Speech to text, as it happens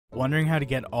Wondering how to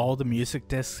get all the music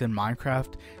discs in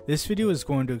Minecraft? This video is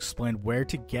going to explain where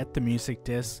to get the music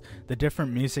discs, the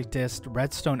different music disc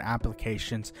redstone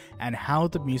applications, and how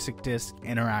the music discs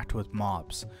interact with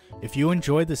mobs. If you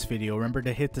enjoyed this video, remember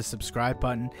to hit the subscribe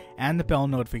button and the bell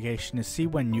notification to see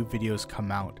when new videos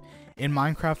come out. In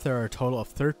Minecraft, there are a total of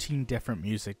 13 different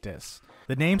music discs.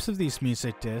 The names of these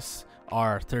music discs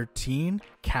are 13,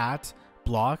 cat,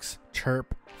 blocks,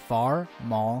 chirp, far,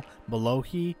 mall,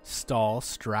 Malohi, stall,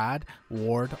 strad,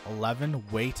 ward, 11,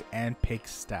 wait, and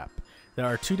pigstep. There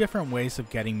are two different ways of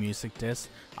getting music discs,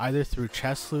 either through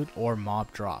chest loot or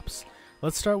mob drops.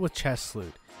 Let's start with chest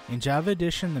loot. In Java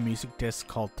Edition, the music discs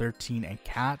called 13 and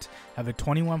cat have a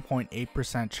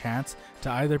 21.8% chance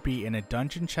to either be in a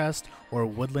dungeon chest or a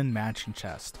woodland mansion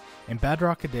chest. In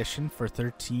Bedrock Edition, for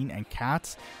 13 and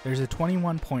cats, there's a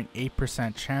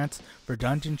 21.8% chance for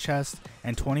dungeon chests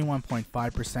and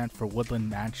 21.5% for woodland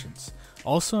mansions.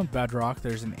 Also in Bedrock,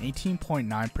 there's an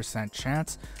 18.9%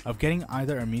 chance of getting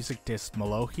either a music disc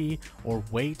Malohi or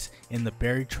wait in the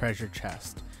buried treasure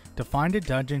chest. To find a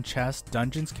dungeon chest,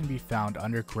 dungeons can be found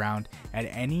underground at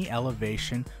any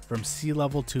elevation from sea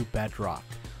level to bedrock.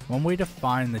 One way to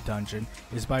find the dungeon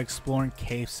is by exploring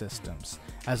cave systems,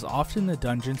 as often the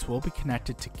dungeons will be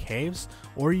connected to caves,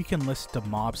 or you can listen to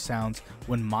mob sounds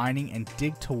when mining and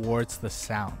dig towards the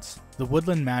sounds. The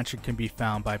woodland mansion can be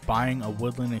found by buying a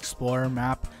woodland explorer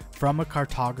map from a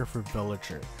cartographer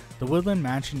villager. The woodland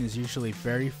mansion is usually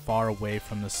very far away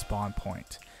from the spawn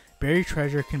point. Buried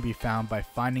treasure can be found by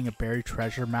finding a buried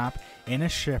treasure map in a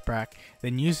shipwreck,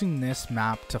 then using this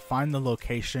map to find the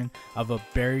location of a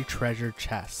buried treasure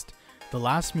chest. The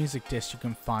last music disc you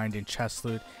can find in chest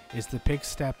loot is the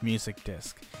pigstep music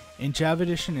disc. In Java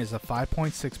Edition is a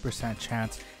 5.6%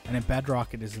 chance, and in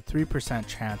Bedrock it is a 3%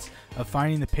 chance of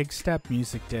finding the pigstep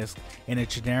music disc in a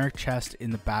generic chest in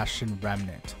the Bastion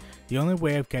Remnant. The only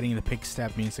way of getting the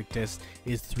pigstep music disc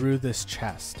is through this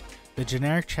chest. The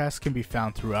generic chest can be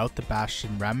found throughout the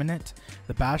Bastion Remnant.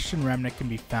 The Bastion Remnant can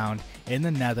be found in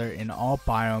the Nether in all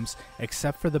biomes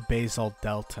except for the Basalt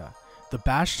Delta. The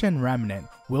Bastion Remnant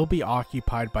will be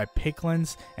occupied by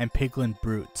piglins and piglin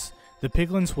brutes. The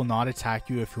piglins will not attack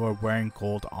you if you are wearing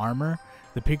gold armor.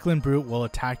 The piglin brute will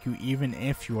attack you even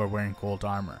if you are wearing gold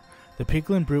armor. The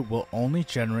piglin brute will only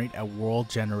generate at world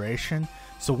generation,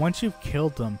 so once you've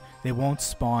killed them, they won't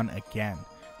spawn again.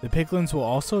 The piglins will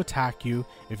also attack you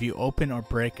if you open or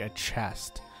break a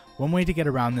chest. One way to get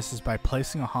around this is by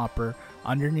placing a hopper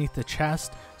underneath the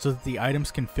chest so that the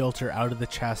items can filter out of the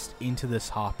chest into this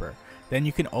hopper. Then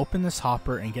you can open this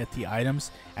hopper and get the items,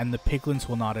 and the piglins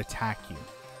will not attack you.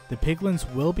 The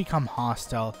piglins will become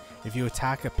hostile if you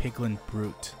attack a piglin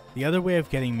brute. The other way of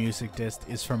getting music disc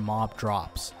is from mob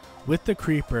drops. With the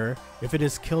creeper, if it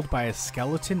is killed by a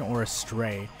skeleton or a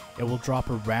stray, it will drop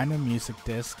a random music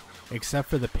disc, except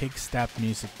for the pigstep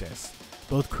music disc.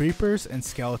 Both creepers and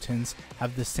skeletons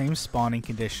have the same spawning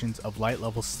conditions of light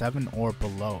level 7 or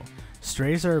below.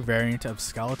 Strays are a variant of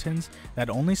skeletons that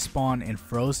only spawn in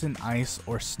frozen, ice,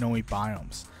 or snowy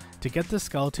biomes. To get the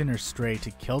skeleton or stray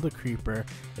to kill the creeper,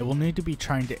 it will need to be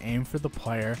trying to aim for the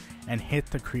player and hit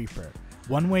the creeper.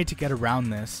 One way to get around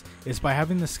this is by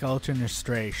having the skeleton or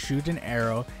stray shoot an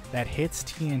arrow that hits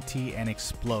TNT and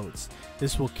explodes.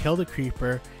 This will kill the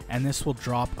creeper, and this will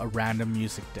drop a random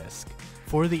music disc.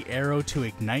 For the arrow to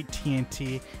ignite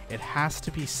TNT, it has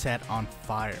to be set on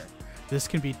fire. This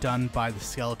can be done by the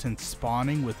skeleton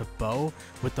spawning with a bow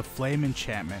with the flame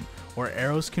enchantment, or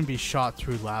arrows can be shot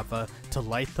through lava to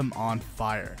light them on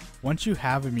fire. Once you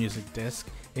have a music disc,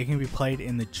 it can be played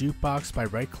in the jukebox by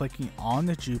right-clicking on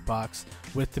the jukebox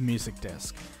with the music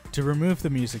disc. To remove the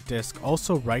music disc,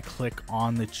 also right-click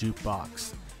on the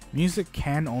jukebox. Music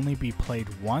can only be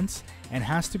played once and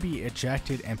has to be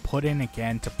ejected and put in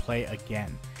again to play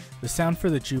again. The sound for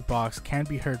the jukebox can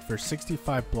be heard for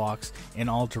 65 blocks in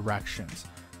all directions.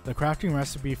 The crafting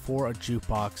recipe for a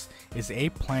jukebox is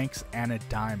 8 planks and a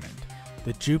diamond.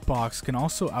 The jukebox can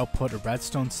also output a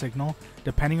redstone signal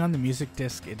depending on the music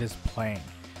disc it is playing.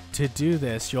 To do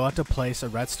this, you'll have to place a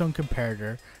redstone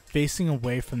comparator facing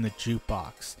away from the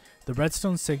jukebox. The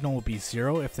redstone signal will be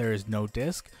 0 if there is no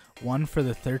disc, 1 for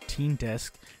the 13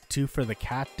 disc, 2 for the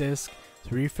cat disc,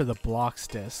 3 for the blocks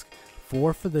disc,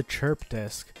 4 for the chirp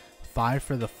disc, 5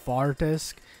 for the far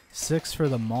disc, 6 for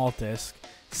the mall disc,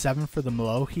 7 for the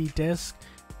Malohi disc,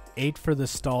 8 for the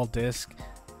stall disc,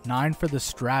 9 for the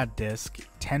strad disc,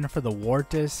 10 for the ward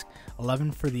disc,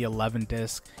 11 for the 11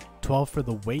 disc, 12 for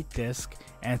the wait disc,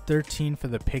 and 13 for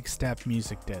the pigstep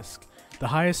music disc. The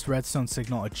highest redstone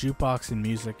signal a jukebox in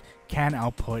music can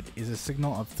output is a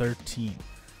signal of 13.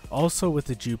 Also with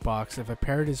the jukebox, if a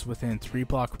parrot is within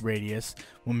 3-block radius,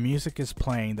 when music is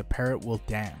playing, the parrot will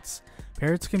dance.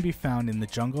 Parrots can be found in the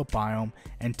jungle biome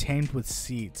and tamed with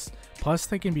seeds, plus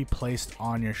they can be placed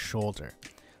on your shoulder.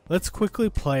 Let's quickly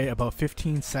play about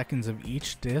 15 seconds of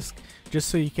each disc just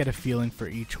so you get a feeling for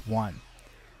each one.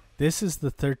 This is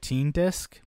the 13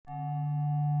 disc.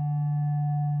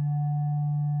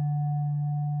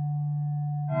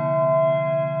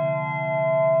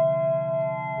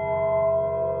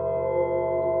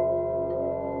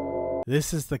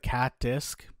 This is the cat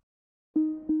disc.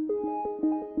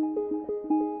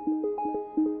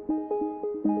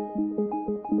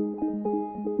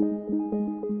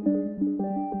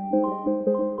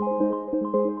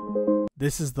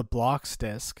 This is the blocks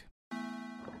disc.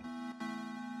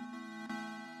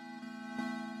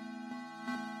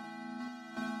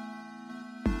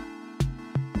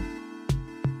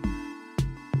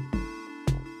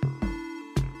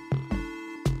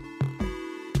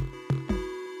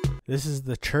 This is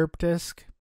the chirp disc.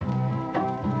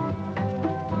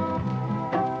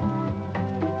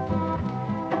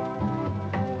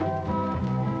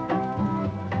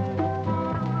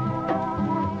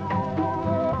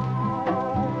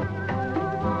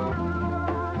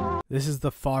 This is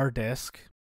the far disc.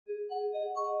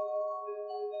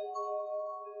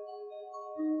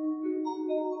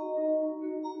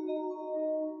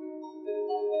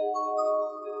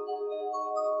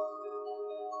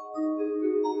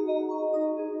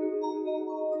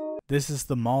 This is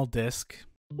the mall disc.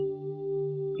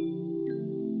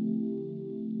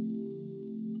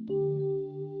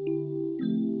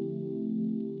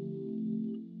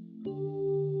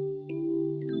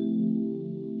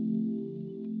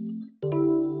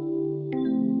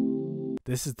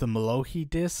 This is the Malohi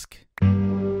disc.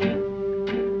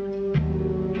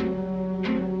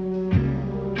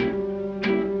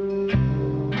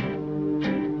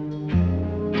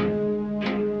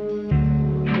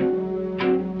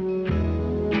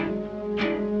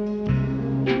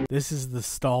 This is the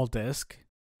stall disc.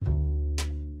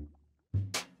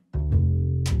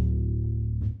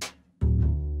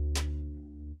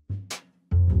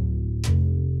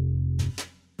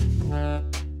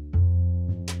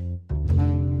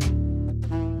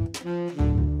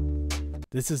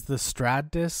 This is the Strad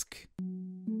disc.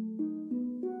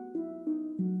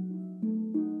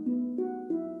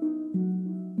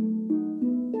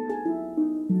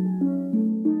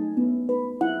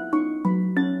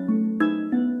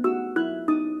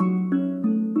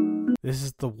 This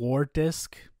is the War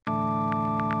disc.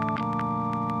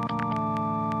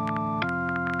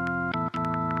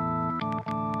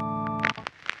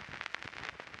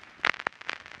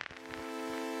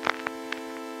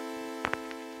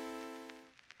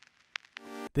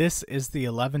 This is the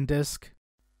 11 disc.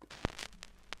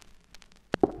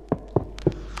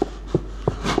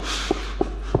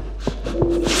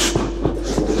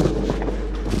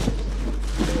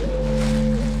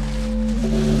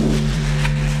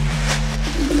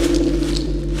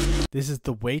 This is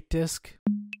the weight disc.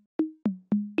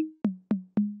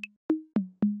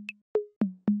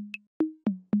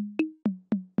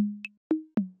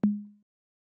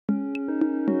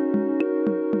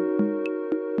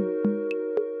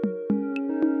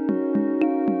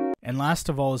 And last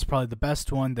of all is probably the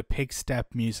best one, the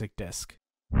pigstep music disc.